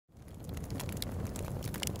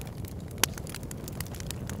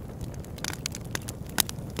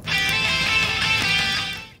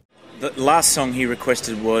the last song he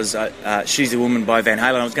requested was "She's a Woman" by Van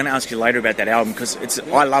Halen. I was going to ask you later about that album because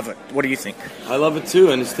I love it. What do you think? I love it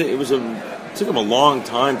too, and it took him a long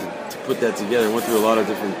time to put that together. Went through a lot of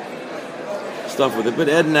different stuff with it, but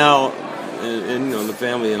Ed now and the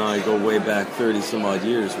family and I go way back 30 some odd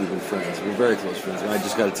years. We've been friends. We're very close friends. And I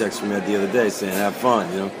just got a text from Ed the other day saying, "Have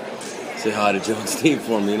fun," Say hi to Joe and Steve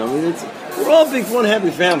for me. We're all a big, fun,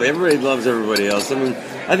 happy family. Everybody loves everybody else. I mean,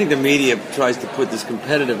 I think the media tries to put this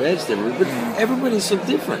competitive edge to everybody, but everybody's so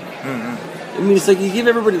different. Mm-hmm. I mean, it's like you give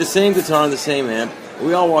everybody the same guitar and the same amp.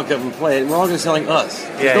 We all walk up and play it, and we're all going to sound like us.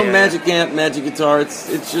 There's no magic amp, magic guitar.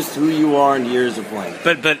 It's just who you are and years of playing.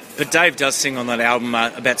 But Dave does sing on that album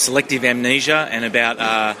about selective amnesia and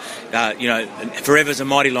about forever's a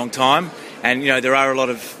mighty long time. And there are a lot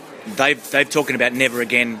of they've talking about never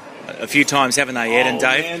again a few times, haven't they, Ed and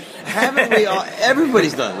Dave? Man. Haven't we?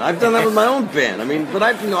 Everybody's done it. I've done that with my own band. I mean, but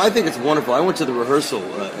I think it's wonderful. I went to the rehearsal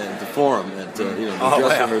at the Forum at the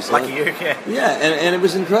dress rehearsal. Lucky you, yeah. Yeah, and it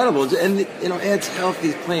was incredible. And Ed's healthy,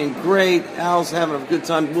 he's playing great. Al's having a good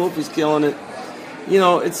time. Wolfie's killing it.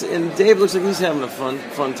 And Dave looks like he's having a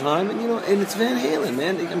fun time. And it's Van Halen,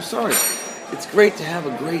 man. I'm sorry. It's great to have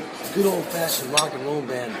a good old-fashioned rock and roll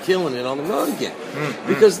band killing it on the road again. Mm-hmm.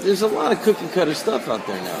 Because there's a lot of cookie-cutter stuff out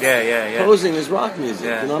there now. Yeah. Posing as rock music.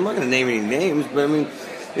 Yeah. I'm not going to name any names, but I mean,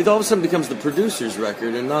 it all of a sudden becomes the producer's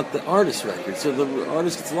record and not the artist's record. So the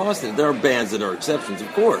artist gets lost in it. There are bands that are exceptions,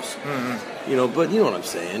 of course. Mm-hmm. But you know what I'm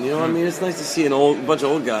saying. I mean, it's nice to see a bunch of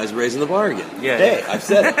old guys raising the bar again. Yeah. Hey, I've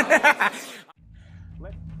said it.